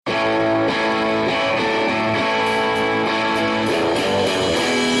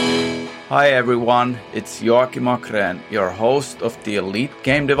Hi everyone, it's Joakim Akren, your host of the Elite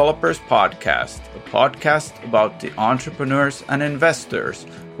Game Developers Podcast, a podcast about the entrepreneurs and investors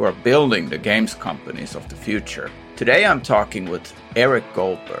who are building the games companies of the future. Today I'm talking with Erik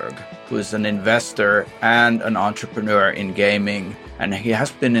Goldberg, who is an investor and an entrepreneur in gaming, and he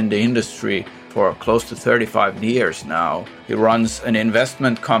has been in the industry for close to 35 years now. He runs an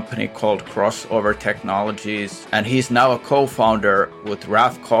investment company called Crossover Technologies, and he's now a co-founder with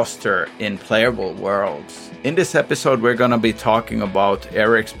Ralph Koster in Playable Worlds. In this episode, we're going to be talking about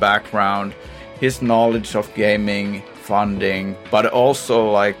Erik's background, his knowledge of gaming, funding, but also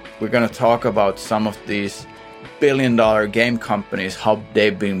we're going to talk about some of these billion-dollar game companies, how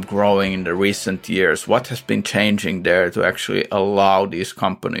they've been growing in the recent years, what has been changing there to actually allow these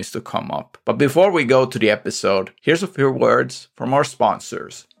companies to come up. But before we go to the episode, here's a few words from our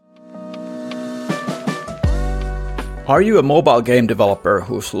sponsors. Are you a mobile game developer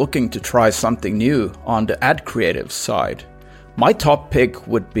who's looking to try something new on the ad creative side? My top pick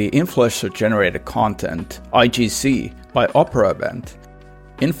would be Influencer-Generated Content, IGC, by Opera Event.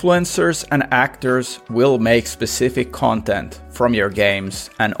 Influencers and actors will make specific content from your games,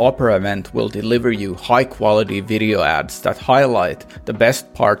 and Opera Event will deliver you high-quality video ads that highlight the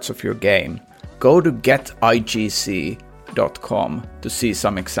best parts of your game. Go to getigc.com to see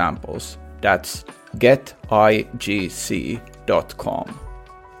some examples. That's getigc.com.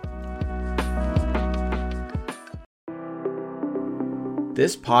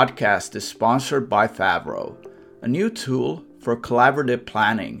 This podcast is sponsored by Favro, a new tool for collaborative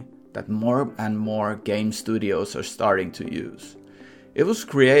planning that more and more game studios are starting to use. It was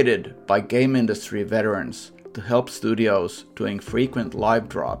created by game industry veterans to help studios doing frequent live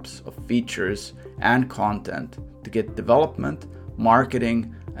drops of features and content to get development,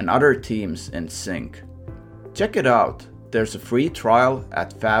 marketing, and other teams in sync. Check it out. There's a free trial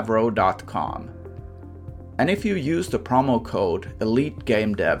at favro.com. And if you use the promo code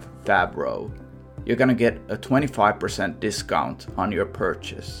EliteGameDevFavro, you're going to get a 25% discount on your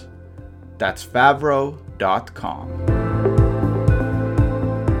purchase. That's favro.com.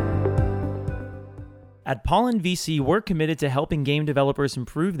 At Pollen VC, we're committed to helping game developers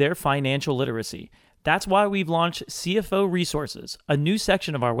improve their financial literacy. That's why we've launched CFO Resources, a new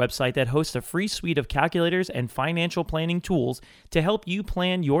section of our website that hosts a free suite of calculators and financial planning tools to help you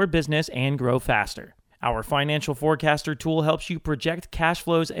plan your business and grow faster. Our Financial Forecaster tool helps you project cash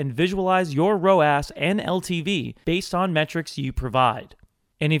flows and visualize your ROAS and LTV based on metrics you provide.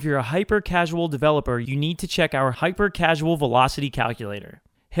 And if you're a hyper-casual developer, you need to check our Hyper-Casual Velocity Calculator.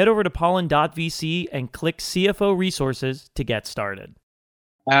 Head over to pollen.vc and click CFO Resources to get started.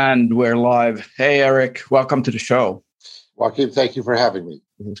 And we're live. Hey, Erik, welcome to the show. Joakim, thank you for having me.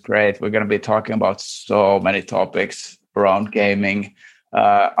 This is great. We're going to be talking about so many topics around gaming.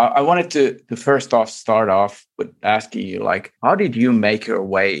 I wanted to first off start off with asking you, how did you make your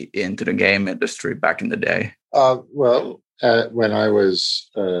way into the game industry back in the day? When I was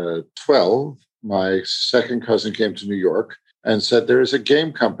 12, my second cousin came to New York and said, there is a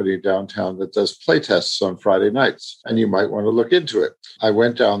game company downtown that does playtests on Friday nights, and you might want to look into it. I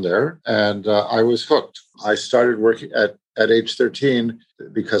went down there and I was hooked. I started working at age 13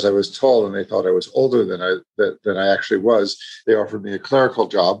 because I was tall and they thought I was older than I actually was. They offered me a clerical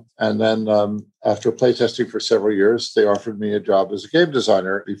job. And then after playtesting for several years, they offered me a job as a game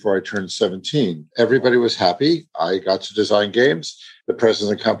designer before I turned 17. Everybody was happy. I got to design games. The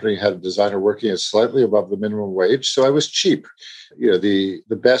president of the company had a designer working at slightly above the minimum wage, so I was cheap. The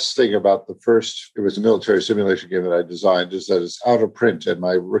best thing about it was a military simulation game that I designed, is that it's out of print and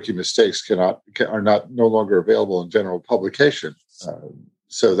my rookie mistakes are no longer available in general publication.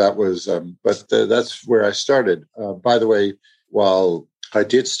 So that was, that's where I started. By the way, while I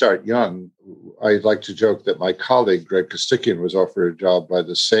did start young, I like to joke that my colleague, Greg Kostikian, was offered a job by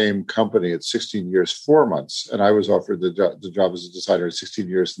the same company at 16 years, 4 months. And I was offered the job as a designer at 16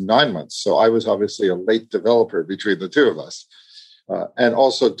 years, 9 months. So I was obviously a late developer between the two of us. And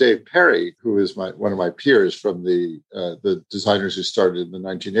also Dave Perry, who is one of my peers from the designers who started in the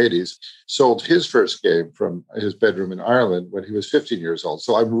 1980s, sold his first game from his bedroom in Ireland when he was 15 years old.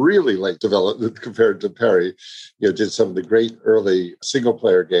 So I'm really late development compared to Perry. Did some of the great early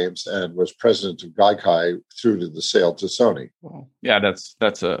single-player games and was president of Gaikai through to the sale to Sony. Well, yeah,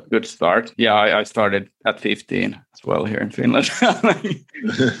 that's a good start. Yeah, I started at 15 as well here in Finland.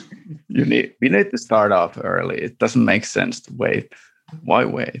 We need to start off early. It doesn't make sense to wait. Why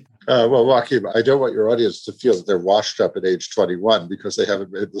wait? Well, Joakim, I don't want your audience to feel that they're washed up at age 21 because they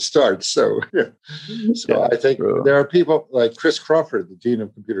haven't made the start. So I think there are people like Chris Crawford, the Dean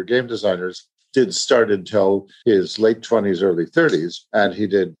of Computer Game Designers, didn't start until his late 20s, early 30s. And he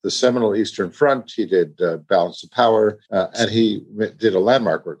did the seminal Eastern Front. He did Balance of Power. And he did a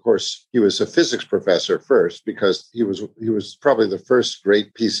landmark work. Of course, he was a physics professor first because he was probably the first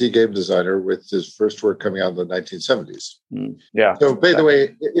great PC game designer with his first work coming out in the 1970s. Yeah. So, by the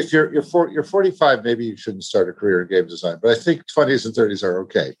way, if you're 45, maybe you shouldn't start a career in game design. But I think 20s and 30s are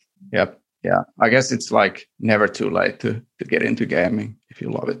okay. Yep. Yeah. I guess it's like never too late to get into gaming if you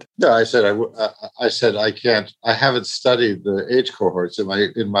love it. No, I said I can't. I haven't studied the age cohorts in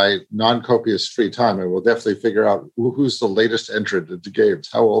my non-copious free time. I will definitely figure out who's the latest entrant into games.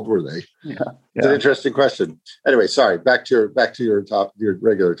 How old were they? Yeah. It's an interesting question. Anyway, sorry. Back to your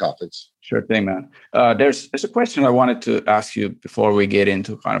regular topics. Sure thing, man. There's a question I wanted to ask you before we get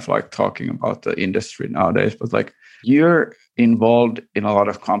into kind of like talking about the industry nowadays. But like, you're involved in a lot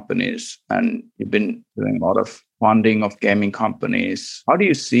of companies and you've been doing a lot of funding of gaming companies. How do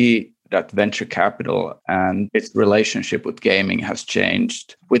you see that venture capital and its relationship with gaming has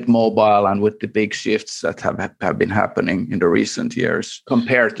changed with mobile and with the big shifts that have been happening in the recent years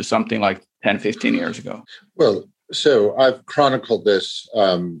compared to something like 10, 15 years ago? Well, so I've chronicled this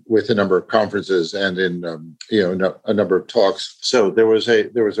with a number of conferences and in a number of talks. So there was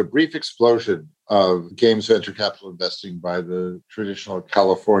a brief explosion of games venture capital investing by the traditional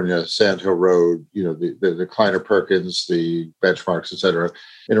California Sand Hill Road, the Kleiner Perkins, the Benchmarks, et cetera,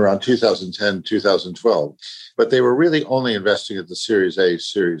 in around 2010, 2012. But they were really only investing at the Series A,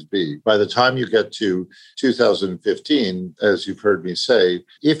 Series B. By the time you get to 2015, as you've heard me say,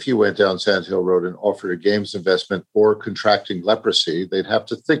 if you went down Sand Hill Road and offered a games investment or contracting leprosy, they'd have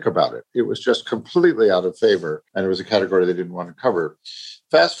to think about it. It was just completely out of favor, and it was a category they didn't want to cover.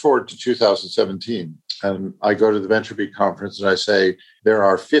 Fast forward to 2017, and I go to the VentureBeat conference and I say, there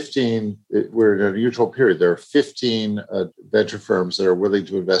are 15, we're in an unusual period, there are 15 venture firms that are willing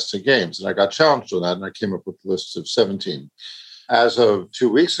to invest in games. And I got challenged on that, and I came up with a list of 17. As of 2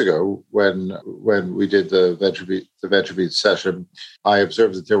 weeks ago, when we did the VentureBeat session, I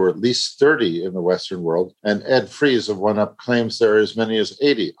observed that there were at least 30 in the Western world, and Ed Fries of OneUp claims there are as many as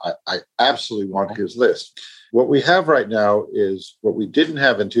 80. I absolutely want his list. What we have right now is what we didn't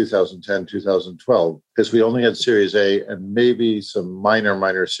have in 2010, 2012, because we only had Series A and maybe some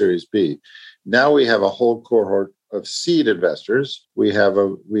minor Series B. Now we have a whole cohort of seed investors. We've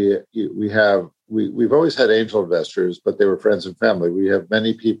always had angel investors, but they were friends and family. We have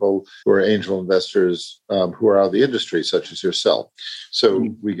many people who are angel investors who are out of the industry, such as yourself. So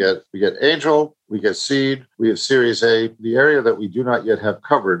we get angel, we get seed, we have Series A. The area that we do not yet have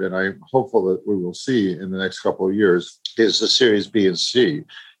covered, and I'm hopeful that we will see in the next couple of years, is the Series B and C.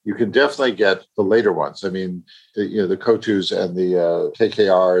 You can definitely get the later ones. I mean, the Cotus and the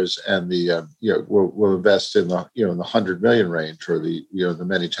KKRs and the will invest in the in the 100 million range, or the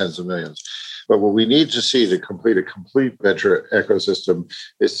many tens of millions. But what we need to see to complete a complete venture ecosystem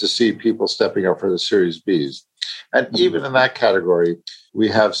is to see people stepping up for the Series Bs. And even in that category, we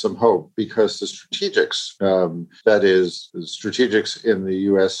have some hope, because the strategics, that is, the strategics in the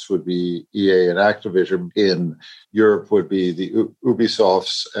US would be EA and Activision. In Europe would be the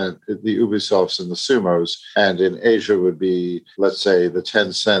Ubisofts and the Sumos, and in Asia would be, let's say, the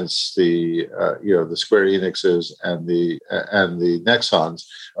Tencents, the Square Enixes and the Nexons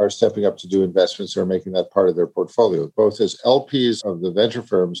are stepping up to do investments or making that part of their portfolio, both as LPs of the venture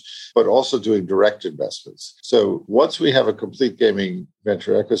firms, but also doing direct investments. So once we have a complete gaming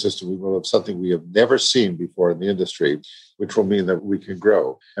venture ecosystem, we will have something we have never seen before in the industry, which will mean that we can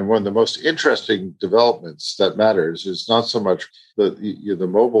grow. And one of the most interesting developments that matters is not so much the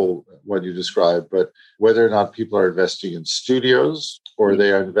mobile one you described, but whether or not people are investing in studios or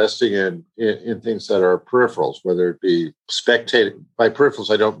they are investing in things that are peripherals, whether it be spectating. By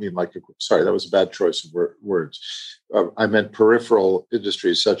peripherals, I don't mean sorry, that was a bad choice of words. I meant peripheral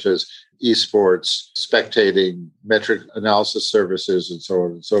industries such as esports, spectating, metric analysis services, and so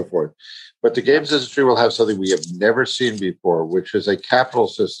on and so forth. But the games industry will have something we have never seen before, which is a capital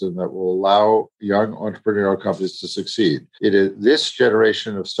system that will allow young entrepreneurial companies to succeed. This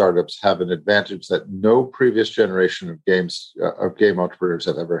generation of startups have an advantage that no previous generation of game entrepreneurs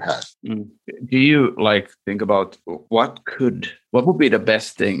have ever had. Do you think about what would be the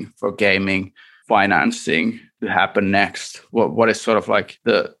best thing for gaming financing to happen next? What is sort of like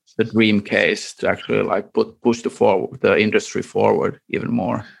the dream case to actually push the industry forward even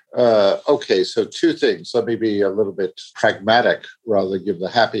more? Okay, so two things. Let me be a little bit pragmatic rather than give the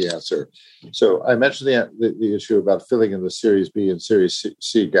happy answer. So I mentioned the issue about filling in the Series B and Series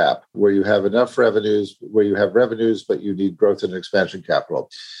C gap, where you have enough revenues, but you need growth and expansion capital.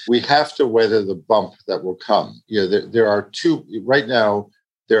 We have to weather the bump that will come. There are two right now.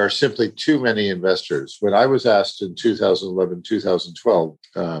 there are simply too many investors. When I was asked in 2011, 2012,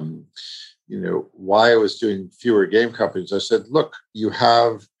 why I was doing fewer game companies, I said, look, you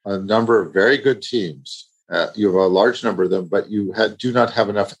have a number of very good teams. You have a large number of them, but you do not have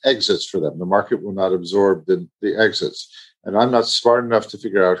enough exits for them. The market will not absorb the exits. And I'm not smart enough to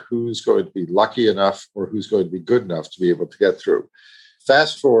figure out who's going to be lucky enough or who's going to be good enough to be able to get through.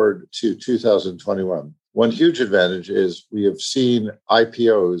 Fast forward to 2021. One huge advantage is we have seen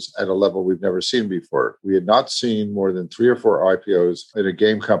IPOs at a level we've never seen before. We had not seen more than 3 or 4 IPOs in a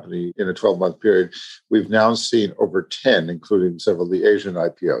game company in a 12-month period. We've now seen over 10, including several of the Asian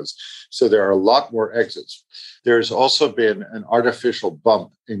IPOs. So there are a lot more exits. There's also been an artificial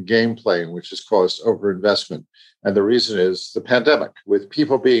bump in game playing, which has caused overinvestment. And the reason is the pandemic. With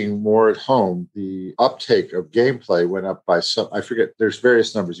people being more at home, the uptake of gameplay went up by some, I forget, there's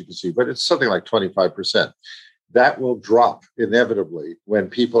various numbers you can see, but it's something like 25%. That will drop inevitably when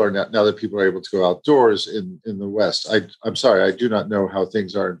people are now that people are able to go outdoors in the West. I'm sorry, I do not know how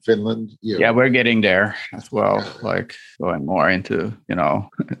things are in Finland. Yeah, we're getting there as well, like going more into,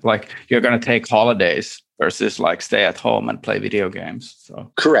 like you're going to take holidays versus like stay at home and play video games.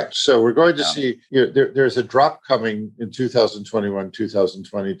 So correct. So we're going to see there's a drop coming in 2021,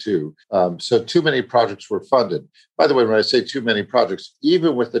 2022. So too many projects were funded. By the way, when I say too many projects,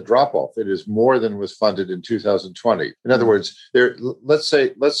 even with the drop off, it is more than was funded in 2020. In other words, let's say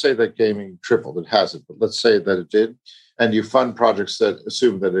that gaming tripled. It hasn't, but let's say that it did. And you fund projects that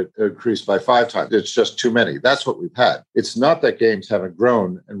assume that it increased by 5 times. It's just too many. That's what we've had. It's not that games haven't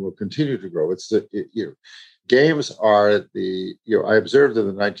grown and will continue to grow. It's that games are I observed in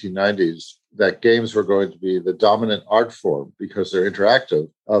the 1990s that games were going to be the dominant art form because they're interactive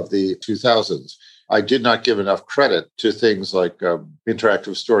of the 2000s. I did not give enough credit to things like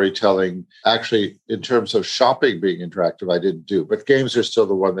interactive storytelling. Actually, in terms of shopping being interactive, I didn't do. But games are still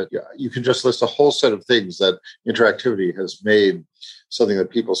the one that you can just list a whole set of things that interactivity has made something that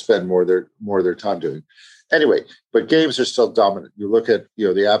people spend more of their time doing. Anyway, but games are still dominant. You look at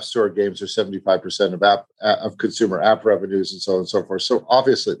the App Store, games are 75% of consumer app revenues and so on and so forth. So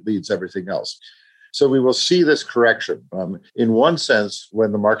obviously it leads everything else. So we will see this correction. In one sense,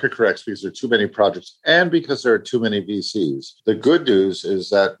 when the market corrects because there are too many projects and because there are too many VCs. The good news is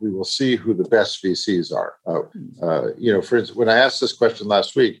that we will see who the best VCs are. For instance, when I asked this question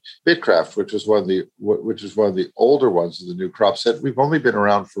last week, Bitkraft, which is one of the older ones of the new crop, said we've only been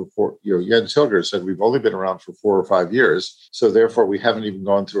around for 4. Jens Hilger said we've only been around for 4 or 5 years. So therefore, we haven't even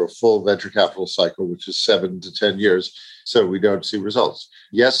gone through a full venture capital cycle, which is 7 to 10 years. So we don't see results.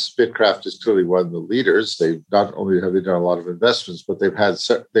 Yes, Bitkraft is clearly one of the leaders. They not only have they done a lot of investments, but they've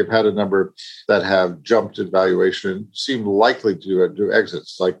had a number that have jumped in valuation, seem likely to do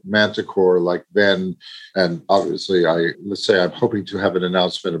exits, like Manticore, like Venn, and obviously, I'm hoping to have an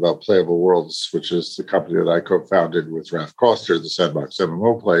announcement about Playable Worlds, which is the company that I co-founded with Ralph Koster, the Sandbox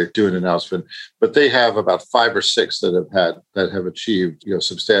MMO play, do an announcement. But they have about 5 or 6 that have achieved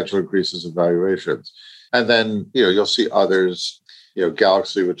substantial increases in valuations. And then, you'll see others,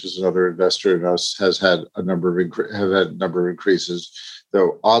 Galaxy, which is another investor in us, has had a number of increases,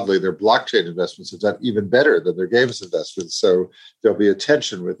 though oddly, their blockchain investments have done even better than their games investments. So there'll be a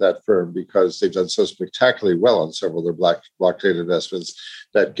tension with that firm because they've done so spectacularly well on several of their blockchain investments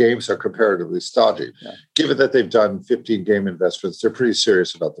that games are comparatively stodgy. Yeah. Given that they've done 15 game investments, they're pretty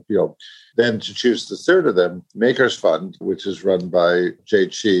serious about the field. Then to choose the third of them, Makers Fund, which is run by Jay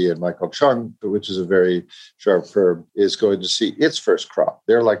Chi and Michael Chung, which is a very sharp firm, is going to see its first crop.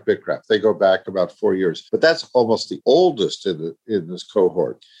 They're like Bitkraft. They go back about 4 years, but that's almost the oldest in this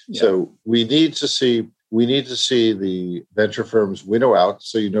cohort. Yeah. So we need to see the venture firms winnow out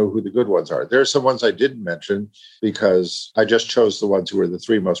so you know who the good ones are. There are some ones I didn't mention because I just chose the ones who were the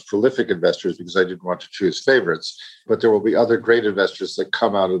 3 most prolific investors because I didn't want to choose favorites. But there will be other great investors that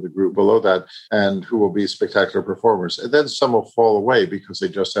come out of the group below that and who will be spectacular performers. And then some will fall away because they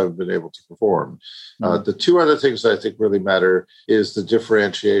just haven't been able to perform. Mm-hmm. The 2 other things that I think really matter is the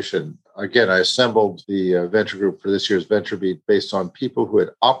differentiation. Again, I assembled the venture group for this year's VentureBeat based on people who had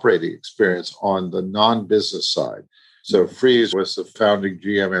operating experience on the non-business side. So Freeze was the founding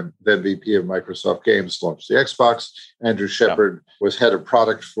GM and then VP of Microsoft Games, launched the Xbox. Andrew Shepard was head of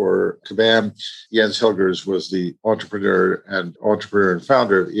product for Kabam. Jens Hilgers was the entrepreneur and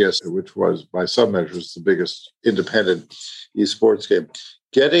founder of ES, which was, by some measures, the biggest independent esports game.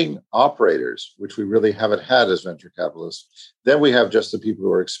 Getting operators, which we really haven't had as venture capitalists. Then we have just the people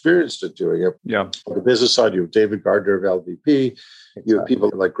who are experienced at doing it. Yeah. On the business side, you have David Gardner of LVP. You have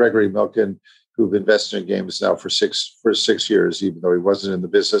people like Gregory Milken. who've invested in games now for six years, even though he wasn't in the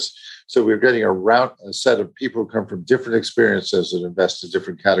business. So we're getting a set of people who come from different experiences and invest in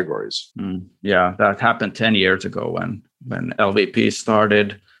different categories. Yeah, that happened 10 years ago when LVP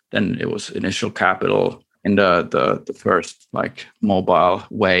started. Then it was initial capital in the first like mobile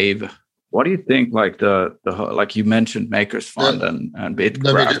wave. What do you think? Like like you mentioned, Makers Fund and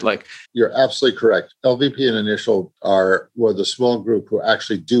BitCraft. You're absolutely correct. LVP and Initial were the small group who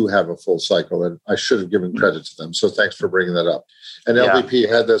actually do have a full cycle, and I should have given credit to them. So thanks for bringing that up. And LVP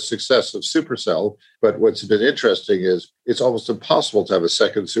had the success of Supercell, but what's been interesting is it's almost impossible to have a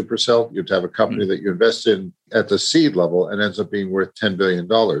second Supercell. You have to have a company that you invest in at the seed level and ends up being worth $10 billion.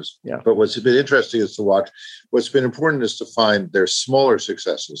 Yeah. But what's been interesting is to watch. What's been important is to find their smaller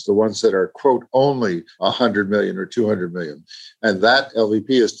successes, the ones that are, quote, only 100 million or 200 million. And that LVP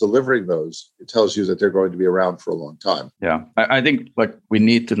is delivering those. It tells you that they're going to be around for a long time. Yeah, I think like we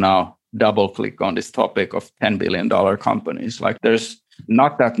need to now double click on this topic of $10 billion companies. Like there's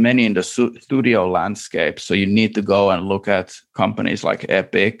not that many in the studio landscape. So you need to go and look at companies like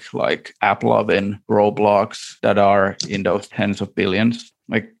Epic, like AppLovin, Roblox that are in those tens of billions.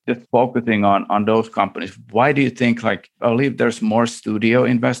 Like just focusing on those companies. Why do you think I believe there's more studio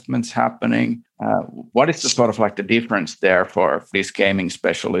investments happening? What is the sort of like the difference there for these gaming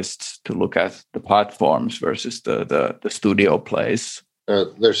specialists to look at the platforms versus the studio plays?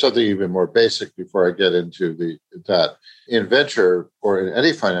 There's something even more basic before I get into that. In venture or in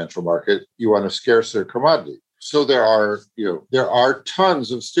any financial market, you want a scarcer commodity. So there are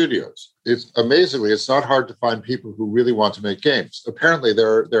tons of studios. It's amazingly, it's not hard to find people who really want to make games. Apparently,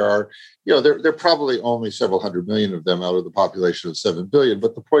 there are probably only several hundred million of them out of the population of 7 billion.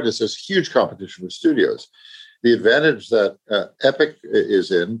 But the point is, there's huge competition with studios. The advantage that Epic is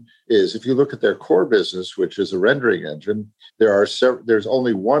in is if you look at their core business, which is a rendering engine, there's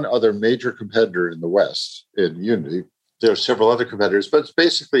only one other major competitor in the West in Unity. There are several other competitors, but it's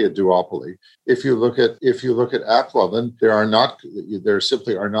basically a duopoly. If you look at AppLovin, there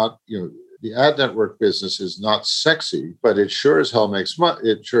simply are not. The ad network business is not sexy, but it sure as hell makes money.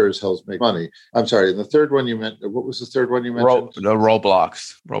 It sure as hell makes money. I'm sorry. And the third one you meant, what was the third one you mentioned? The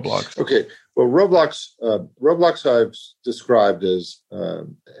Roblox. Okay. Well, Roblox I've described as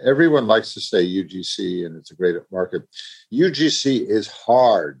everyone likes to say UGC, and it's a great market. UGC is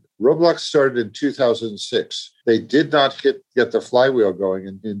hard. Roblox started in 2006. They did not get the flywheel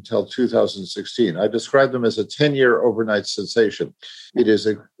going until 2016. I describe them as a 10-year overnight sensation. It is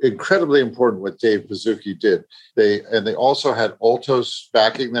incredibly important what Dave Baszucki did. They also had Altos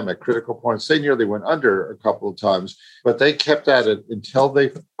backing them at critical points. They nearly went under a couple of times, but they kept at it until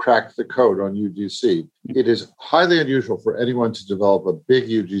they cracked the code on UGC. It is highly unusual for anyone to develop a big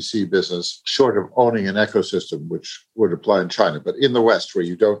UGC business short of owning an ecosystem, which would apply in China. But in the West, where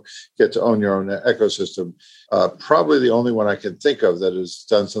you don't get to own your own ecosystem, probably the only one I can think of that has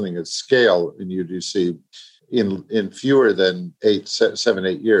done something at scale in UGC in fewer than 7,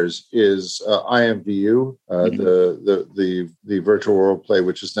 8 years is IMVU, the virtual world play,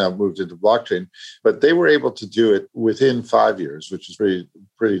 which has now moved into blockchain. But they were able to do it within 5 years, which is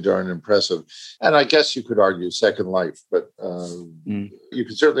pretty darn impressive. And I guess you could argue Second Life, but you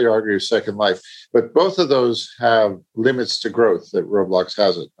could certainly argue Second Life. But both of those have limits to growth that Roblox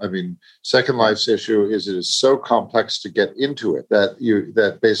hasn't. I mean, Second Life's issue is it is so complex to get into it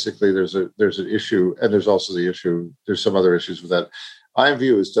that basically there's an issue, and there's also the issue. There's some other issues with that.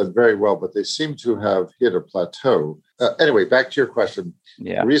 IMView has done very well, but they seem to have hit a plateau. Anyway, back to your question.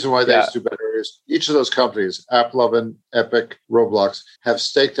 Yeah. The reason why they do better is each of those companies, AppLovin, Epic, Roblox, have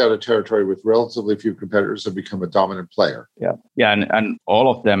staked out a territory with relatively few competitors and become a dominant player. Yeah, and all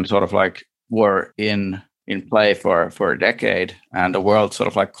of them sort of like were in play for a decade, and the world sort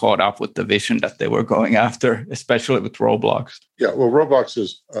of like caught up with the vision that they were going after, especially with Roblox. Yeah, well, Roblox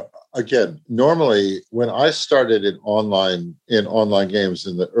is again, normally when I started in online games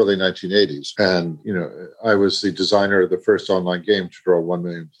in the early 1980s, and I was the designer of the first online game to draw 1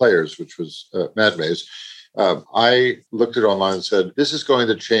 million players, which was Mad Maze. I looked at online and said, this is going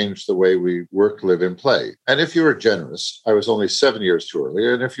to change the way we work, live, and play. And if you were generous, I was only 7 years too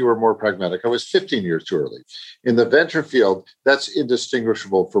early. And if you were more pragmatic, I was 15 years too early. In the venture field, that's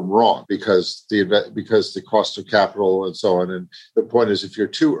indistinguishable from wrong because the cost of capital and so on. And the point is, if you're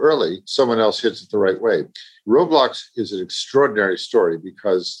too early, someone else hits it the right way. Roblox is an extraordinary story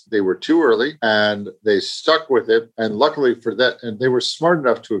because they were too early and they stuck with it. And luckily for that, and they were smart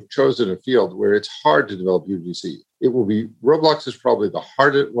enough to have chosen a field where it's hard to develop UGC. Roblox is probably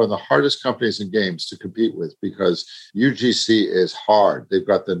one of the hardest companies in games to compete with because UGC is hard. They've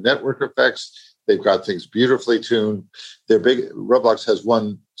got the network effects. They've got things beautifully tuned. Roblox has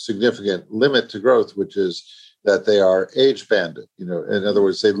one significant limit to growth, which is that they are age banded. In other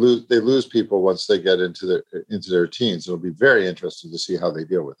words, they lose people once they get into their teens. It'll be very interesting to see how they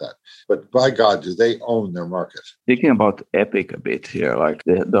deal with that. But by God, do they own their market? Thinking about Epic a bit here, like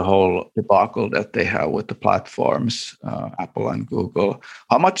the whole debacle that they have with the platforms, Apple and Google.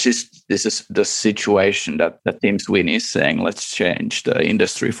 How much is the situation that Tim Sweeney is saying, let's change the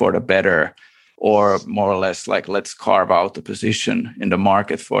industry for the better? Or more or less like, let's carve out a position in the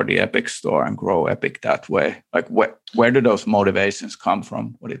market for the Epic Store and grow Epic that way? Like, where do those motivations come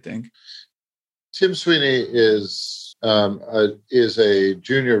from? What do you think? Tim Sweeney is a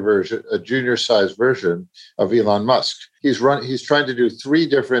junior-sized version of Elon Musk. He's trying to do three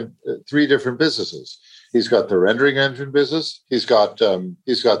different businesses. He's got the rendering engine business. He's got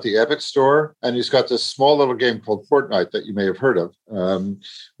the Epic Store, and he's got this small little game called Fortnite that you may have heard of,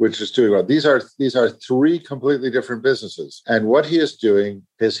 which is doing well. These are three completely different businesses, and what he is doing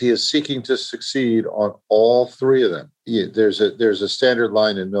is he is seeking to succeed on all three of them. There's a standard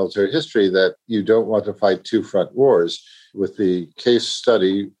line in military history that you don't want to fight two front wars, with the case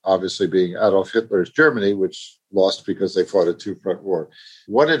study obviously being Adolf Hitler's Germany, which lost because they fought a two-front war.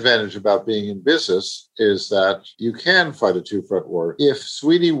 One advantage about being in business is that you can fight a two-front war. If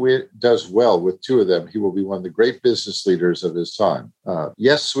Sweeney does well with two of them, he will be one of the great business leaders of his time.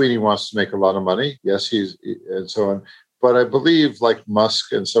 Yes, Sweeney wants to make a lot of money. Yes, and so on. But I believe, like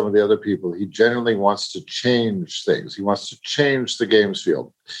Musk and some of the other people, he generally wants to change things. He wants to change the games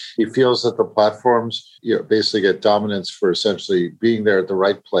field. He feels that the platforms basically get dominance for essentially being there at the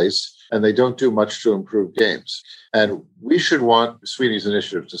right place, and they don't do much to improve games. And we should want Sweeney's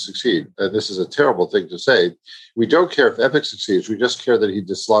initiative to succeed. And this is a terrible thing to say. We don't care if Epic succeeds. We just care that he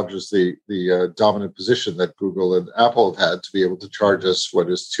dislodges the dominant position that Google and Apple have had to be able to charge us what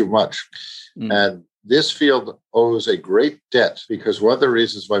is too much. And this field owes a great debt, because one of the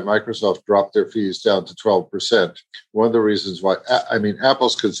reasons why Microsoft dropped their fees down to 12%, one of the reasons why,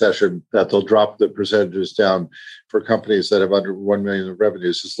 Apple's concession that they'll drop the percentages down for companies that have under 1 million of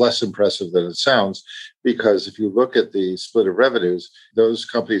revenues is less impressive than it sounds, because if you look at the split of revenues, those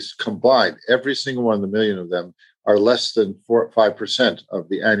companies combined, every single one of the million of them, are less than 5% of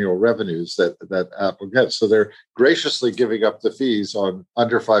the annual revenues that Apple gets. So they're graciously giving up the fees on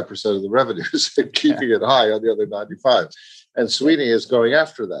under 5% of the revenues and keeping it high on the other 95. And Sweeney is going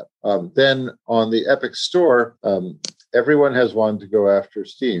after that. Then on the Epic Store, everyone has wanted to go after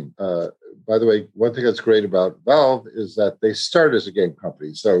Steam. By the way, one thing that's great about Valve is that they start as a game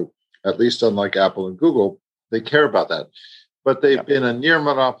company. So at least unlike Apple and Google, they care about that. But they've been a near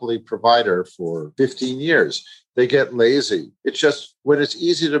monopoly provider for 15 years. They get lazy. It's just when it's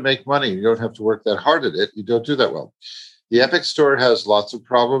easy to make money, you don't have to work that hard at it, you don't do that well. The Epic Store has lots of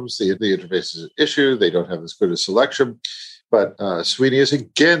problems. The interface is an issue. They don't have as good a selection. But Sweeney is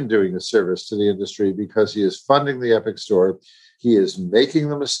again doing a service to the industry because he is funding the Epic Store. He is making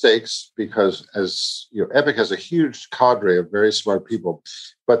the mistakes because, as you know, Epic has a huge cadre of very smart people,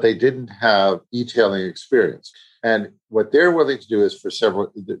 but they didn't have e-tailing experience. And what they're willing to do is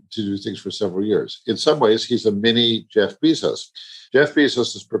to do things for several years. In some ways, he's a mini Jeff Bezos. Jeff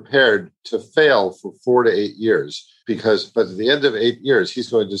Bezos is prepared to fail for 4 to 8 years but at the end of 8 years, he's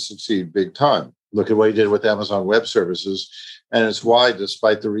going to succeed big time. Look at what he did with Amazon Web Services. And it's why,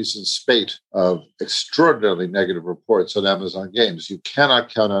 despite the recent spate of extraordinarily negative reports on Amazon Games, you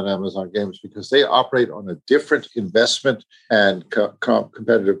cannot count on Amazon Games because they operate on a different investment and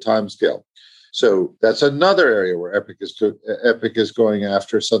competitive timescale. So that's another area where Epic is going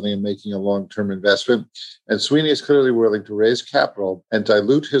after something and making a long-term investment. And Sweeney is clearly willing to raise capital and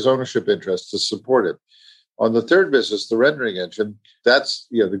dilute his ownership interest to support it. On the third business, the rendering engine, that's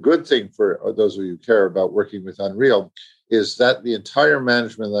the good thing for those of you who care about working with Unreal is that the entire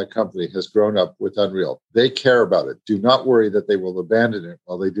management of that company has grown up with Unreal. They care about it. Do not worry that they will abandon it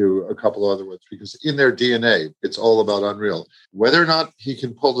while they do a couple of other ones, because in their DNA, it's all about Unreal. Whether or not he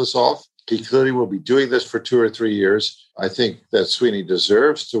can pull this off, he clearly will be doing this for 2 or 3 years. I think that Sweeney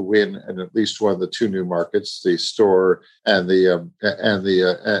deserves to win in at least one of the two new markets, the store and the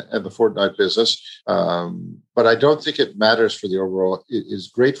Fortnite business. But I don't think it matters for the overall. It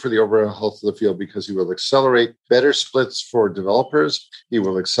is great for the overall health of the field because he will accelerate better splits for developers. He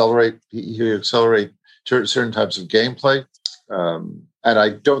will accelerate certain types of gameplay. And I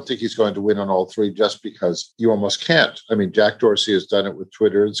don't think he's going to win on all three just because you almost can't. I mean, Jack Dorsey has done it with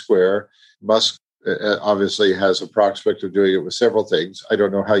Twitter and Square. Musk obviously has a prospect of doing it with several things. I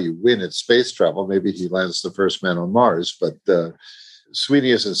don't know how you win at space travel. Maybe he lands the first man on Mars. But Sweeney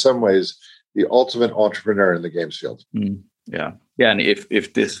is in some ways the ultimate entrepreneur in the games field. Yeah. Yeah. And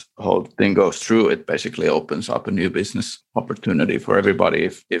if this whole thing goes through, it basically opens up a new business opportunity for everybody.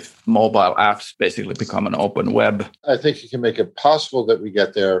 If mobile apps basically become an open web. I think you can make it possible that we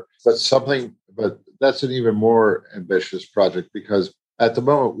get there, but that's an even more ambitious project, because at the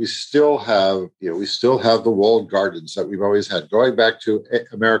moment we still have the walled gardens that we've always had, going back to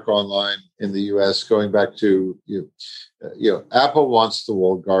America Online in the US, going back to Apple wants the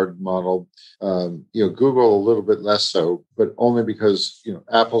walled garden model. Google a little bit less so, but only because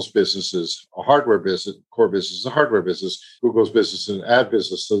Apple's business is a hardware business, core business is a hardware business. Google's business is an ad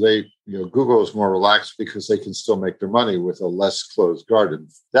business, so Google is more relaxed because they can still make their money with a less closed garden.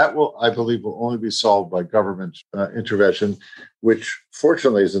 That I believe, will only be solved by government intervention, which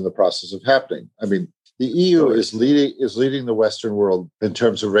fortunately is in the process of happening. I mean, the EU is leading the Western world in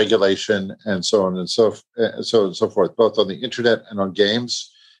terms of regulation and so on and so forth, both on the internet and on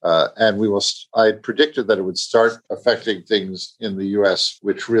games. I predicted that it would start affecting things in the US,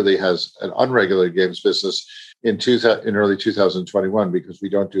 which really has an unregulated games business in early 2021, because we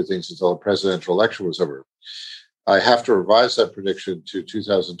don't do things until a presidential election was over. I have to revise that prediction to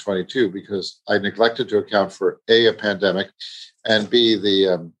 2022 because I neglected to account for A, pandemic, and B,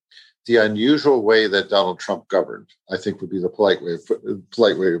 the unusual way that Donald Trump governed, I think would be the polite way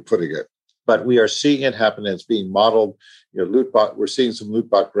of putting it. But we are seeing it happen. It's being modeled. We're seeing some loot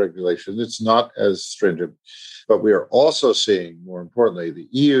box regulation. It's not as stringent, but we are also seeing, more importantly, the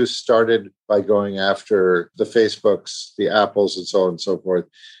EU started by going after the Facebooks, the Apples, and so on and so forth.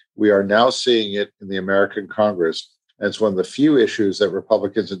 We are now seeing it in the American Congress. And it's one of the few issues that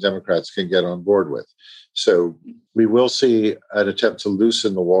Republicans and Democrats can get on board with. So we will see an attempt to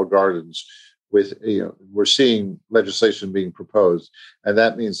loosen the walled gardens. We're seeing legislation being proposed, and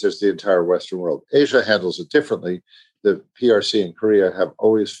that means there's the entire Western world. Asia handles it differently. The PRC in Korea have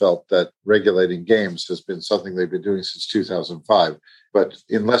always felt that regulating games has been something they've been doing since 2005. But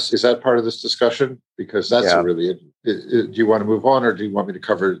is that part of this discussion? Because that's do you want to move on, or do you want me to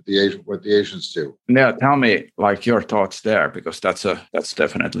cover what the Asians do? Yeah, tell me your thoughts there, because that's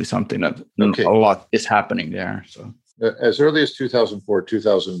definitely something that a lot is happening there. So as early as 2004,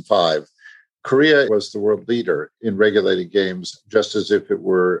 2005, Korea was the world leader in regulating games, just as if it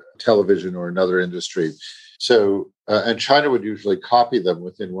were television or another industry. So, and China would usually copy them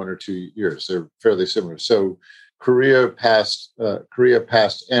within 1 or 2 years. They're fairly similar. So Korea passed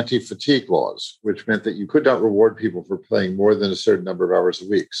anti-fatigue laws, which meant that you could not reward people for playing more than a certain number of hours a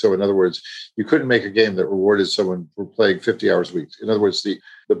week. So in other words, you couldn't make a game that rewarded someone for playing 50 hours a week. In other words, the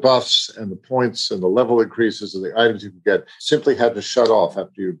buffs and the points and the level increases and the items you could get simply had to shut off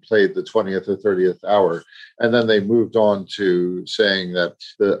after you played the 20th or 30th hour. And then they moved on to saying that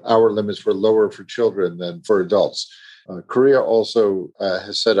the hour limits were lower for children than for adults. Korea also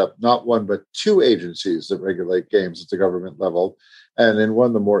has set up not one, but 2 agencies that regulate games at the government level. And in one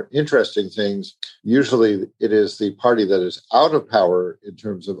of the more interesting things, usually it is the party that is out of power in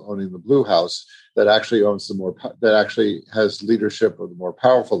terms of owning the Blue House that actually has leadership of the more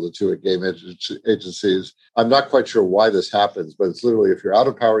powerful of the 2 game agencies. I'm not quite sure why this happens, but it's literally, if you're out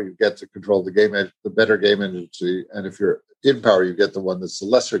of power, you get to control the better game agency. And if you're in power, you get the one that's the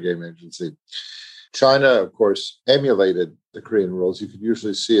lesser game agency. China, of course, emulated the Korean rules. You can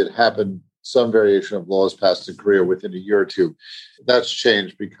usually see it happen, some variation of laws passed in Korea within a year or 2. That's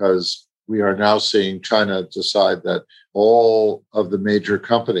changed because we are now seeing China decide that all of the major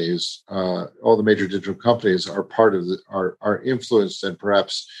companies, all the major digital companies are influenced and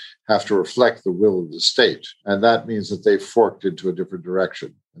perhaps have to reflect the will of the state. And that means that they've forked into a different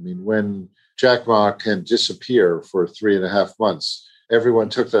direction. I mean, when Jack Ma can disappear for 3.5 months, everyone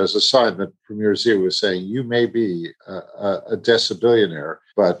took that as a sign that Premier Xi was saying, you may be a decibillionaire,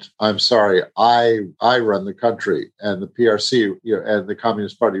 but I'm sorry, I run the country, and the PRC and the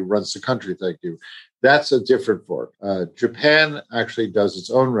Communist Party runs the country, thank you. That's a different fork. Japan actually does its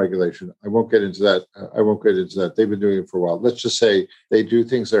own regulation. I won't get into that. They've been doing it for a while. Let's just say they do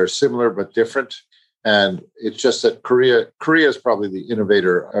things that are similar but different. And it's just that Korea is probably the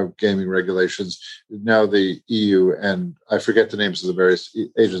innovator of gaming regulations. Now the EU, and I forget the names of the various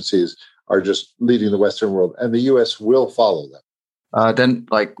agencies, are just leading the Western world, and the US will follow them. Then,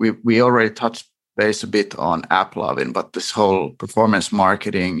 we already touched base a bit on AppLovin, but this whole performance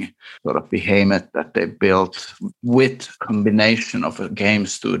marketing sort of behemoth that they built with combination of a game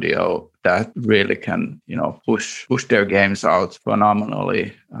studio that really can, push their games out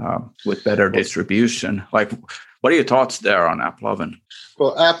phenomenally with better distribution. What are your thoughts there on AppLovin?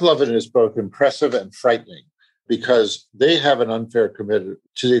 Well, AppLovin is both impressive and frightening, because they have an unfair commitment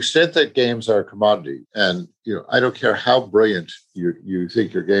to the extent that games are a commodity. And, I don't care how brilliant you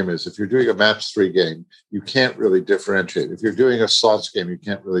think your game is. If you're doing a match 3 game, you can't really differentiate. If you're doing a slots game, you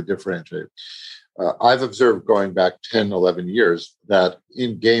can't really differentiate. I've observed going back 10, 11 years that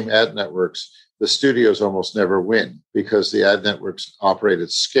in game ad networks, the studios almost never win because the ad networks operate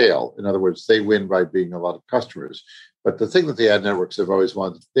at scale. In other words, they win by being a lot of customers. But the thing that the ad networks have always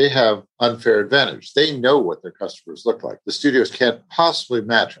wanted, they have unfair advantage. They know what their customers look like. The studios can't possibly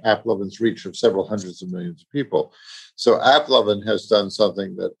match AppLovin's reach of several hundreds of millions of people. So AppLovin has done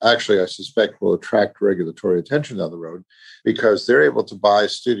something that actually I suspect will attract regulatory attention down the road, because they're able to buy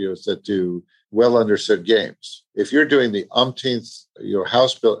studios that do well understood games. If you're doing the umpteenth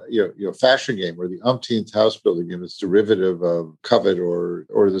house build, fashion game, or the umpteenth house building game that's derivative of Covet or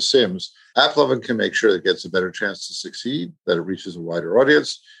The Sims, AppLovin can make sure it gets a better chance to succeed, that it reaches a wider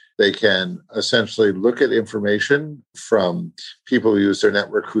audience. They can essentially look at information from people who use their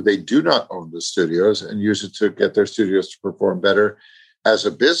network who they do not own the studios and use it to get their studios to perform better. As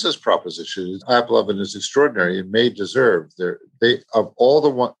a business proposition, AppLovin is extraordinary and may deserve of all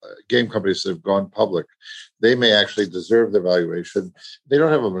the game companies that have gone public, they may actually deserve their valuation. They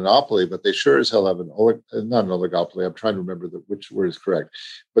don't have a monopoly, but they sure as hell have not an oligopoly. I'm trying to remember which word is correct,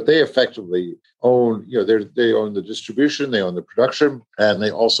 but they effectively own. They own the distribution, they own the production, and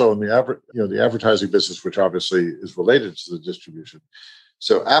they also own the advertising business, which obviously is related to the distribution.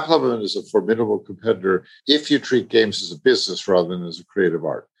 So AppLovin is a formidable competitor if you treat games as a business rather than as a creative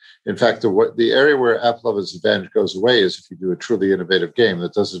art. In fact, the area where AppLovin's advantage goes away is if you do a truly innovative game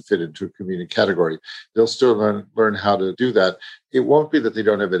that doesn't fit into a convenient category. They'll still learn how to do that. It won't be that they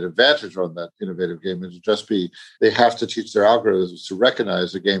don't have an advantage on that innovative game. It'll just be they have to teach their algorithms to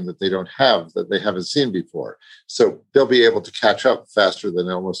recognize a game that they don't have, that they haven't seen before. So they'll be able to catch up faster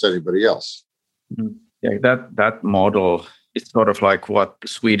than almost anybody else. Yeah, that model, it's sort of like what the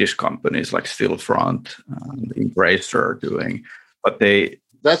Swedish companies like Stillfront and Embracer are doing. But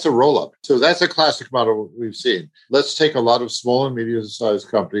that's a roll-up. So that's a classic model we've seen. Let's take a lot of small and medium-sized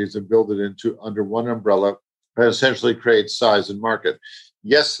companies and build it under one umbrella and essentially create size and market.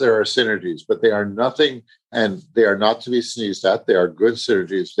 Yes, there are synergies, but they are nothing, and they are not to be sneezed at. They are good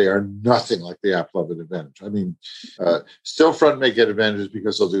synergies. They are nothing like the AppLovin advantage. I mean, Stillfront may get advantages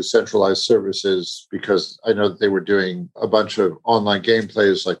because they'll do centralized services, because I know that they were doing a bunch of online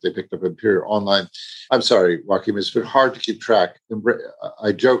gameplays, like they picked up Imperial Online. I'm sorry, Joachim, it's been hard to keep track.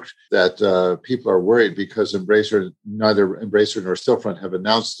 I joked that people are worried because neither Embracer nor Stillfront have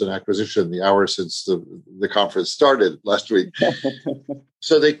announced an acquisition in the hour since the conference started last week.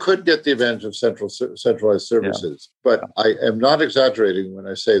 So they could get the advantage of centralized services. Yeah. But I am not exaggerating when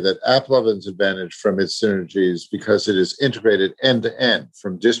I say that AppLovin's advantage from its synergies, because it is integrated end-to-end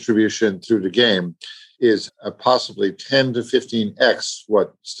from distribution through the game, is possibly 10 to 15x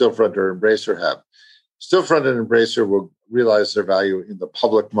what Stillfront or Embracer have. Stillfront and Embracer will realize their value in the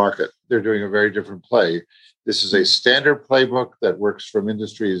public market. They're doing a very different play. This is a standard playbook that works from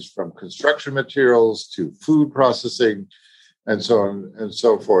industries from construction materials to food processing and so on and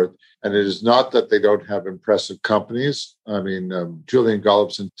so forth. And it is not that they don't have impressive companies. I mean, Julian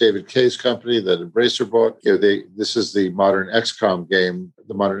Gollop's and David Kay's company that Embracer bought, this is the modern XCOM game.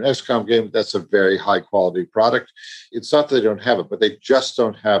 The modern XCOM game, that's a very high quality product. It's not that they don't have it, but they just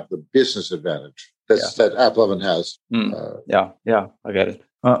don't have the business advantage that AppLovin has. Yeah, I get it.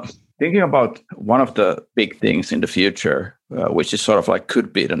 Thinking about one of the big things in the future, which is sort of like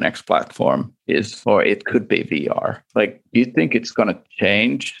could be the next platform, or it could be VR. Like, do you think it's going to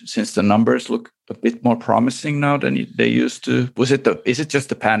change since the numbers look a bit more promising now than they used to? Is it just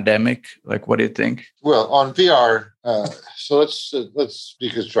the pandemic? Like, what do you think? Well, on VR, so let's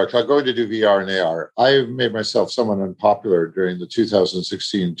deconstruct. I'm going to do VR and AR. I made myself somewhat unpopular during the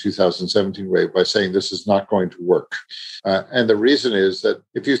 2016-2017 wave by saying this is not going to work. And the reason is that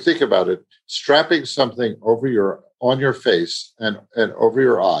if you think about it, strapping something on your face and over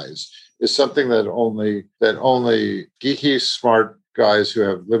your eyes is something that only geeky, smart guys who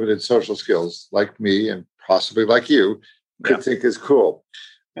have limited social skills like me and possibly like you could think is cool.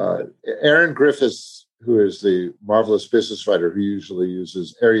 Aaron Griffiths, who is the marvelous business writer who usually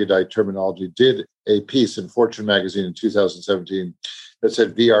uses erudite terminology, did a piece in Fortune magazine in 2017 that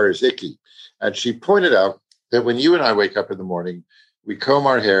said VR is icky. And she pointed out that when you and I wake up in the morning, we comb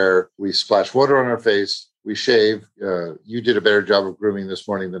our hair, we splash water on our face, we shave. You did a better job of grooming this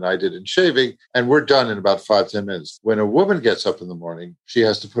morning than I did in shaving, and we're done in about 5-10 minutes. When a woman gets up in the morning, she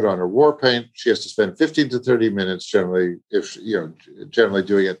has to put on her war paint. She has to spend 15 to 30 minutes generally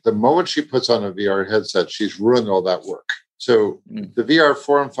doing it. The moment she puts on a VR headset, she's ruined all that work. So the VR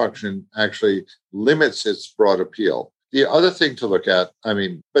form function actually limits its broad appeal. The other thing to look at,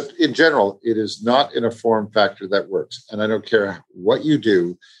 but in general, it is not in a form factor that works. And I don't care what you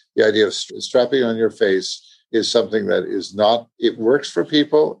do, the idea of strapping on your face is something that is not, it works for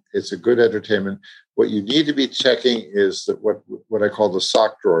people. It's a good entertainment. What you need to be checking is that what I call the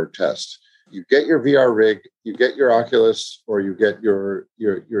sock drawer test. You get your VR rig, you get your Oculus, or you get your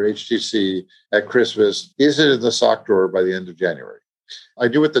HTC at Christmas. Is it in the sock drawer by the end of January? I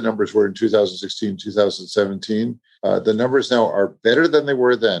knew what the numbers were in 2016, 2017. The numbers now are better than they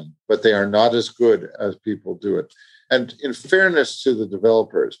were then, but they are not as good as people do it. And in fairness to the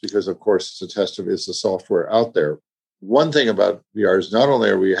developers, because of course it's a test of is the software out there, one thing about VR is not only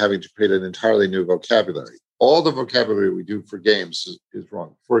are we having to create an entirely new vocabulary, all the vocabulary we do for games is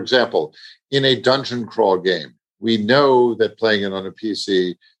wrong. For example, in a dungeon crawl game, we know that playing it on a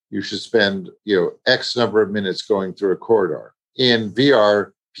PC, you should spend X number of minutes going through a corridor. In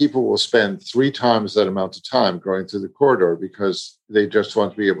VR, people will spend 3 times that amount of time going through the corridor because they just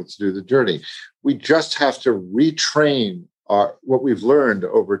want to be able to do the journey. We just have to retrain what we've learned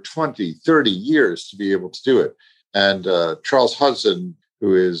over 20, 30 years to be able to do it. And Charles Hudson,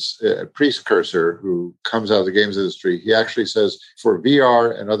 who is a precursor who comes out of the games industry, he actually says, for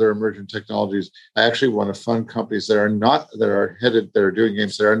VR and other emerging technologies, I actually want to fund companies that are doing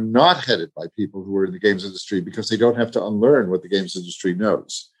games that are not headed by people who are in the games industry because they don't have to unlearn what the games industry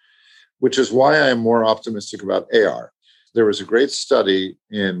knows, which is why I am more optimistic about AR. There was a great study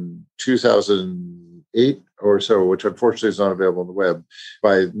in 2008 or so, which unfortunately is not available on the web,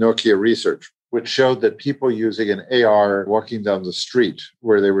 by Nokia Research, which showed that people using an AR walking down the street,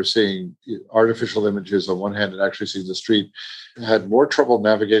 where they were seeing artificial images on one hand and actually seeing the street, had more trouble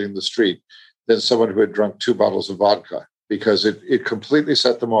navigating the street than someone who had drunk 2 bottles of vodka, because it completely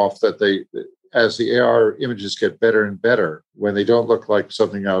set them off that as the AR images get better and better, when they don't look like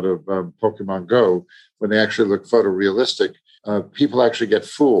something out of Pokemon Go, when they actually look photorealistic, people actually get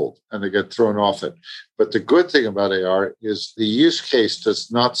fooled and they get thrown off it. But the good thing about AR is the use case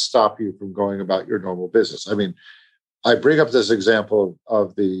does not stop you from going about your normal business. I bring up this example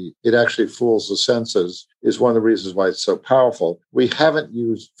of it actually fools the senses is one of the reasons why it's so powerful. We haven't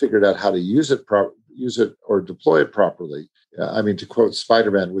figured out how to use it or deploy it properly. To quote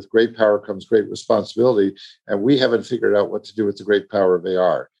Spider-Man, with great power comes great responsibility, and we haven't figured out what to do with the great power of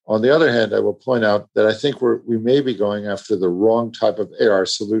AR. On the other hand, I will point out that I think we may be going after the wrong type of AR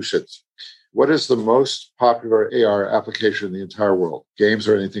solutions. What is the most popular AR application in the entire world? Games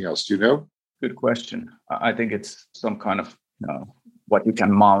or anything else? Do you know? Good question. I think it's some kind of what you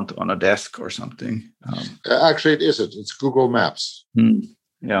can mount on a desk or something. Actually, it isn't. It's Google Maps.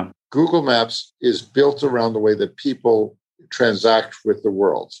 Yeah. Google Maps is built around the way that people transact with the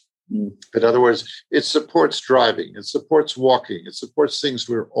world. In other words, it supports driving, it supports walking, it supports things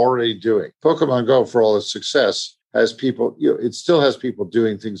we're already doing. Pokemon Go, for all its success, has people, it still has people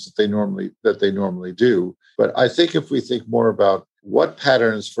doing things that they normally do. But I think if we think more about what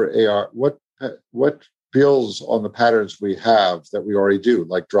patterns for AR, what builds on the patterns we have that we already do,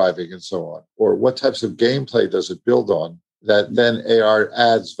 like driving and so on, or what types of gameplay does it build on, that then AR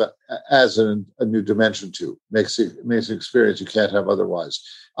adds a new dimension to, makes an experience you can't have otherwise.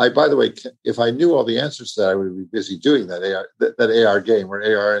 By the way, if I knew all the answers to that, I would be busy doing that AR game or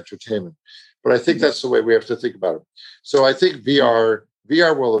AR entertainment. But I think that's the way we have to think about it. So I think VR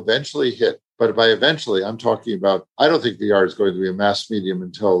will eventually hit, but by eventually, I'm talking about, I don't think VR is going to be a mass medium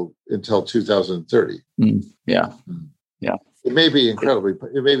until 2030. Yeah. It may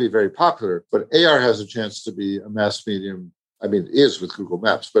be very popular, but AR has a chance to be a mass medium. It is with Google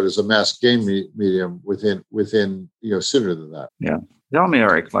Maps, but as a mass game medium within sooner than that. Yeah. Tell me,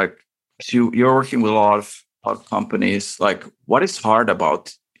 Eric, you're working with a lot of companies. What is hard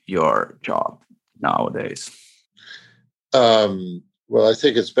about your job nowadays? Well, I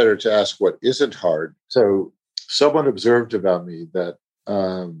think it's better to ask what isn't hard. So someone observed about me that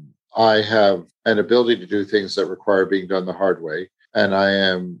I have an ability to do things that require being done the hard way, and I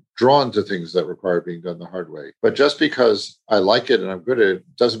am drawn to things that require being done the hard way. But just because I like it and I'm good at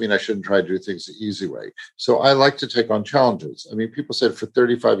it doesn't mean I shouldn't try to do things the easy way. So I like to take on challenges. People said for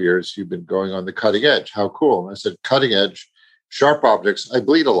 35 years, you've been going on the cutting edge. How cool. And I said, cutting edge, sharp objects. I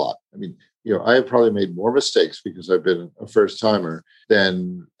bleed a lot. I have probably made more mistakes because I've been a first timer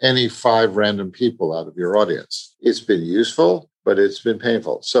than any 5 random people out of your audience. It's been useful, but it's been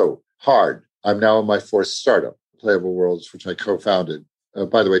painful. So hard. I'm now in my 4th startup, Playable Worlds, which I co-founded.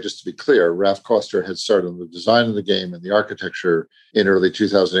 By the way, just to be clear, Ralph Koster had started on the design of the game and the architecture in early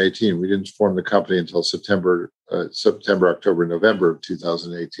 2018. We didn't form the company until September, October, November of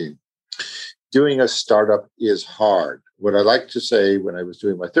 2018. doing a startup is hard. What I like to say when I was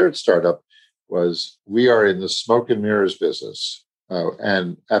doing my third startup was, we are in the smoke and mirrors business.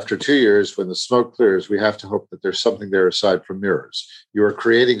 And after 2 years, when the smoke clears, we have to hope that there's something there aside from mirrors. You are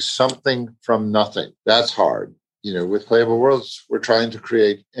creating something from nothing. That's hard. With Playable Worlds, we're trying to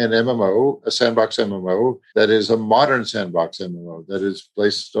create an MMO, a sandbox MMO, that is a modern sandbox MMO, that is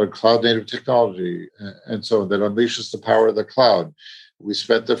based on cloud-native technology and so on, that unleashes the power of the cloud. We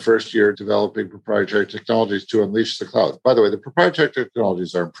spent the first year developing proprietary technologies to unleash the cloud. By the way, the proprietary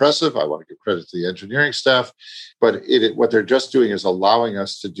technologies are impressive. I want to give credit to the engineering staff, but what they're just doing is allowing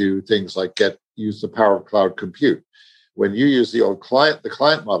us to do things like use the power of cloud compute. When you use the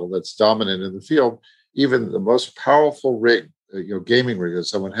client model that's dominant in the field, even the most powerful rig, gaming rig that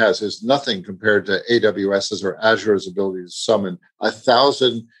someone has, is nothing compared to AWS's or Azure's ability to summon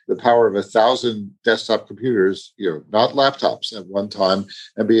the power of 1,000 desktop computers, not laptops, at one time,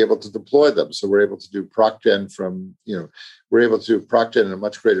 and be able to deploy them. So we're able to do ProcGen in a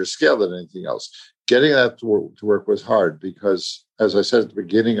much greater scale than anything else. Getting that to work was hard because, as I said at the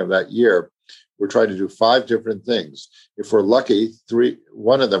beginning of that year, we're trying to do 5 different things. If we're lucky,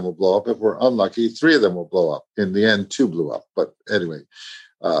 1 of them will blow up. If we're unlucky, 3 of them will blow up. In the end, 2 blew up. But anyway,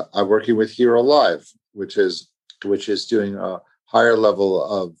 I'm working with Hero Live, which is doing a higher level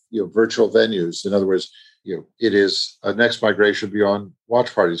of virtual venues. In other words, it is a next migration beyond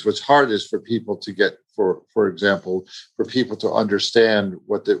watch parties. What's hard is for people to get, for example, for people to understand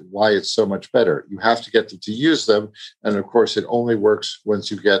why it's so much better. You have to get them to use them. And of course, it only works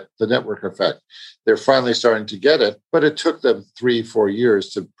once you get the network effect. They're finally starting to get it, but it took them 3-4 years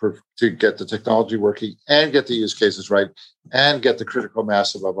to get the technology working and get the use cases right and get the critical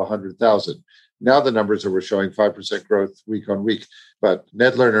mass above 100,000. Now the numbers that we're showing 5% growth week on week. But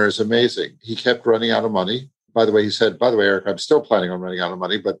Ned Lerner is amazing. He kept running out of money. By the way, he said, Eric, I'm still planning on running out of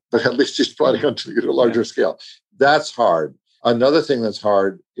money, but at least he's planning on doing it at a larger scale. That's hard. Another thing that's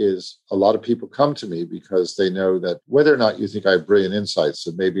hard is a lot of people come to me because they know that whether or not you think I have brilliant insights,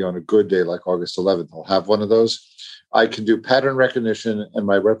 and maybe on a good day like August 11th, I'll have one of those. I can do pattern recognition and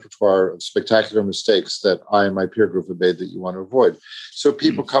my repertoire of spectacular mistakes that I and my peer group have made that you want to avoid. So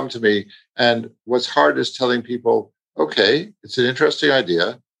people come to me, and what's hard is telling people, okay, it's an interesting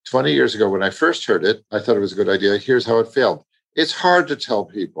idea. 20 years ago, when I first heard it, I thought it was a good idea. Here's how it failed. It's hard to tell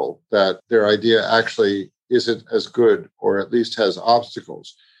people that their idea actually isn't as good, or at least has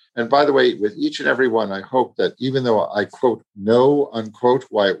obstacles. And by the way, with each and every one, I hope that even though I quote, know, unquote,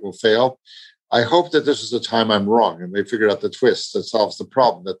 why it will fail, I hope that this is the time I'm wrong and they figured out the twist that solves the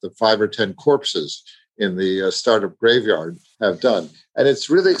problem that the 5 or 10 corpses in the startup graveyard have done. And it's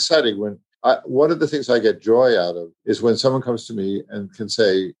really exciting when one of the things I get joy out of is when someone comes to me and can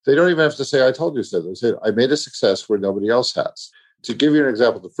say, they don't even have to say, I told you so. They say, I made a success where nobody else has. To give you an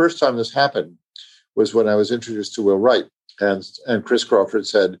example, the first time this happened was when I was introduced to Will Wright. And Chris Crawford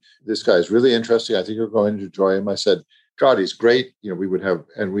said, this guy is really interesting. I think you're going to enjoy him. I said, God, he's great.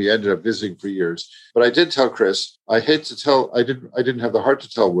 We ended up visiting for years. But I did tell Chris, I didn't have the heart to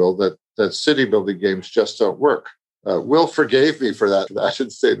tell Will that city building games just don't work. Will forgave me for that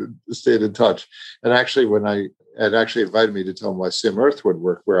and stayed in touch. And actually, invited me to tell him why Sim Earth would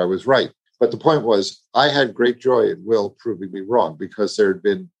work, where I was right. But the point was, I had great joy in Will proving me wrong, because there had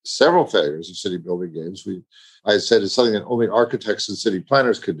been several failures of city building games. I had said it's something that only architects and city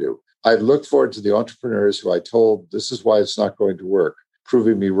planners could do. I looked forward to the entrepreneurs who I told, this is why it's not going to work,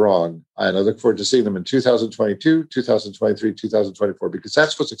 proving me wrong. And I look forward to seeing them in 2022, 2023, 2024, because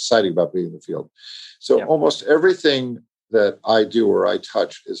that's what's exciting about being in the field. So Almost everything that I do or I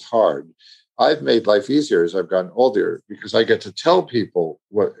touch is hard. I've made life easier as I've gotten older, because I get to tell people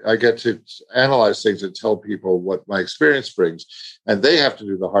I get to analyze things and tell people what my experience brings. And they have to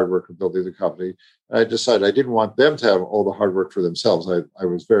do the hard work of building the company. And I decided I didn't want them to have all the hard work for themselves. I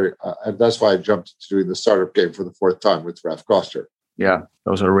was and that's why I jumped to doing the startup game for the 4th time with Ralph Koster. Yeah,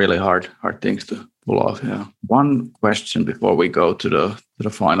 those are really hard things to pull off. Yeah. One question before we go to the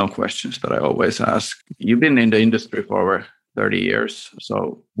final questions that I always ask. You've been in the industry for over 30 years.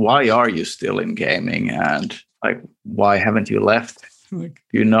 So why are you still in gaming, and why haven't you left? Do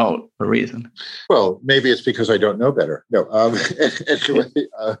you know the reason? Well, maybe it's because I don't know better. No. Anyway,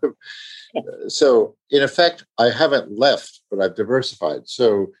 so in effect, I haven't left, but I've diversified.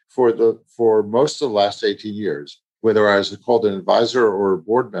 So for most of the last 18 years, whether I was called an advisor or a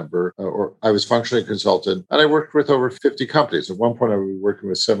board member, or I was functionally a consultant, and I worked with over 50 companies. At one point, I was working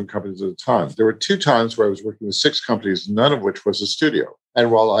with 7 companies at a time. There were 2 times where I was working with 6 companies, none of which was a studio.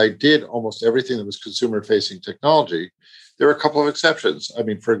 And while I did almost everything that was consumer-facing technology, there were a couple of exceptions. I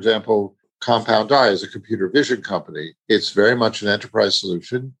mean, for example, Compound Eye is a computer vision company. It's very much an enterprise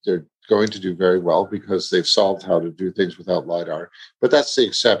solution. They're going to do very well because they've solved how to do things without LiDAR. But that's the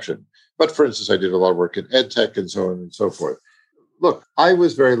exception. But for instance, I did a lot of work in EdTech and so on and so forth. Look, I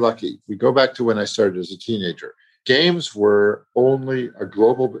was very lucky. We go back to when I started as a teenager. Games were only a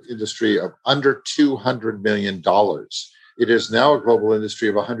global industry of under $200 million. It is now a global industry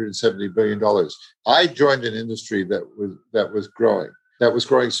of $170 billion. I joined an industry that was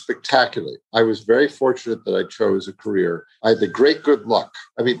growing spectacularly. I was very fortunate that I chose a career. I had the great good luck.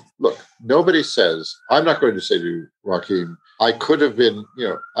 I mean, look, nobody says, I'm not going to say to you, Joachim, I could have been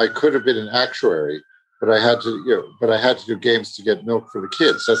an actuary, but I had to do games to get milk for the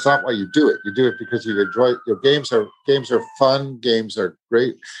kids. That's not why you do it. You do it because you enjoy it. Games are fun. Games are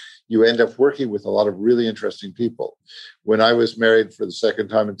great. You end up working with a lot of really interesting people. When I was married for the second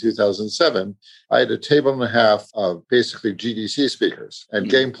time in 2007, I had a table and a half of basically GDC speakers and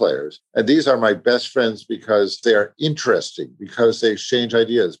game players. And these are my best friends because they are interesting, because they exchange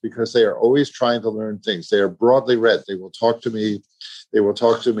ideas, because they are always trying to learn things. They are broadly read. They will talk to me. They will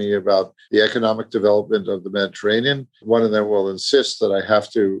talk to me about the economic development of the Mediterranean. One of them will insist that I have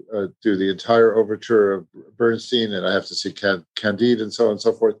to do the entire overture of Bernstein, and I have to see Candide and so on and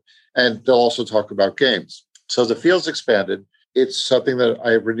so forth. And they'll also talk about games. So the field's expanded. It's something that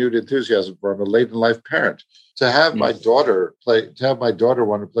I have renewed enthusiasm for. I'm a late in life parent. To have my daughter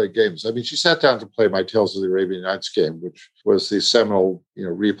want to play games. I mean, she sat down to play my Tales of the Arabian Nights game, which was the seminal,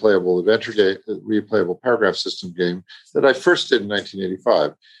 replayable adventure game, replayable paragraph system game that I first did in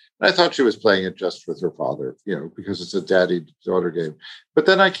 1985. And I thought she was playing it just with her father, because it's a daddy-daughter game. But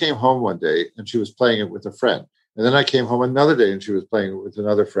then I came home one day and she was playing it with a friend. And then I came home another day and she was playing it with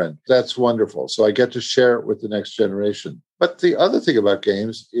another friend. That's wonderful. So I get to share it with the next generation. But the other thing about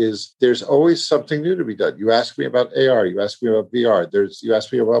games is there's always something new to be done. You ask me about AR, you ask me about VR, you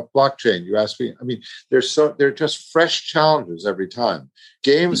ask me about blockchain, they're just fresh challenges every time.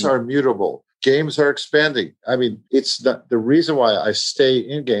 Games are mutable. Games are expanding. I mean, it's not the reason why I stay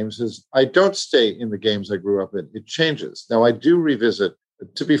in games is I don't stay in the games I grew up in. It changes. Now I do revisit.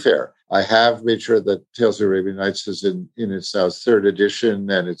 To be fair, I have made sure that Tales of the Arabian Nights is in its third edition,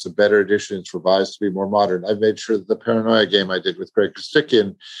 and it's a better edition. It's revised to be more modern. I've made sure that the Paranoia game I did with Greg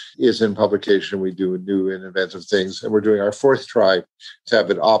Kostikian is in publication. We do new and inventive things, and we're doing our fourth try to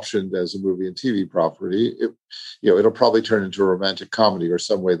have it optioned as a movie and TV property. It'll probably turn into a romantic comedy or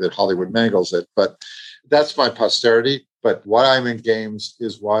some way that Hollywood mangles it, but that's my posterity. But why I'm in games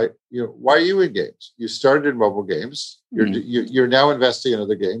is why are you in games? You started in mobile games. You're now investing in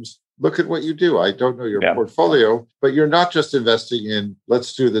other games. Look at what you do. I don't know your portfolio, but you're not just investing in,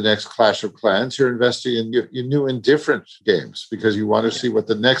 let's do the next Clash of Clans. You're investing in new and different games because you want to see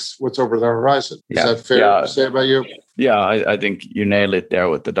what's over the horizon. Is that fair to say about you? Yeah, I think you nail it there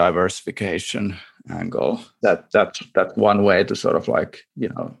with the diversification angle. That's one way to sort of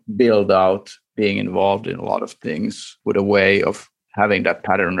build out being involved in a lot of things with a way of having that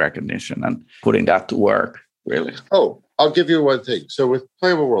pattern recognition and putting that to work, really. Oh, I'll give you one thing. So with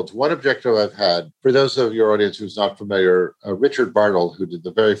Playable Worlds, one objective I've had, for those of your audience who's not familiar, Richard Bartle, who did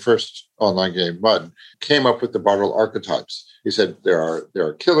the very first online game, Mud, came up with the Bartle archetypes. He said there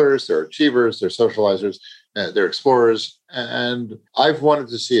are killers, there are achievers, there are socializers, they're explorers. And I've wanted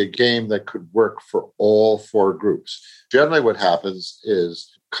to see a game that could work for all four groups. Generally what happens is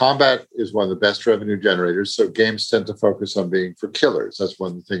combat is one of the best revenue generators, so games tend to focus on being for killers. That's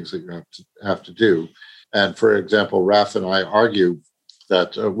one of the things that you have to do. And for example, Raf and I argue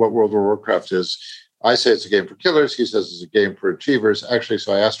that what World of Warcraft is, I say it's a game for killers. He says it's a game for achievers. Actually,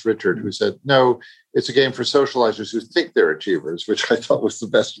 so I asked Richard, who said, no, it's a game for socializers who think they're achievers, which I thought was the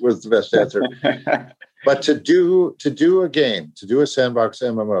best answer. But to do a game, to do a sandbox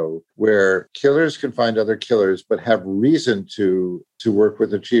MMO where killers can find other killers, but have reason to work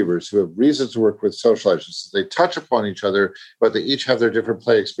with achievers, who have reason to work with socializers. They touch upon each other, but they each have their different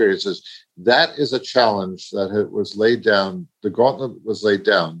play experiences. That is a challenge that was laid down. The gauntlet was laid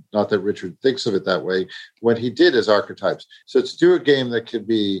down, not that Richard thinks of it that way, when he did his archetypes. So to do a game that could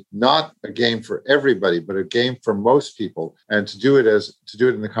be not a game for everybody, but a game for most people, and to do it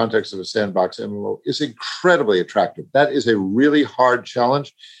in the context of a sandbox MMO is incredibly attractive. That is a really hard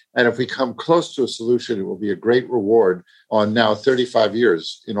challenge. And if we come close to a solution, it will be a great reward on now 35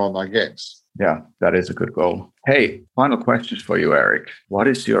 years in online games. Yeah, that is a good goal. Hey, final questions for you, Eric. What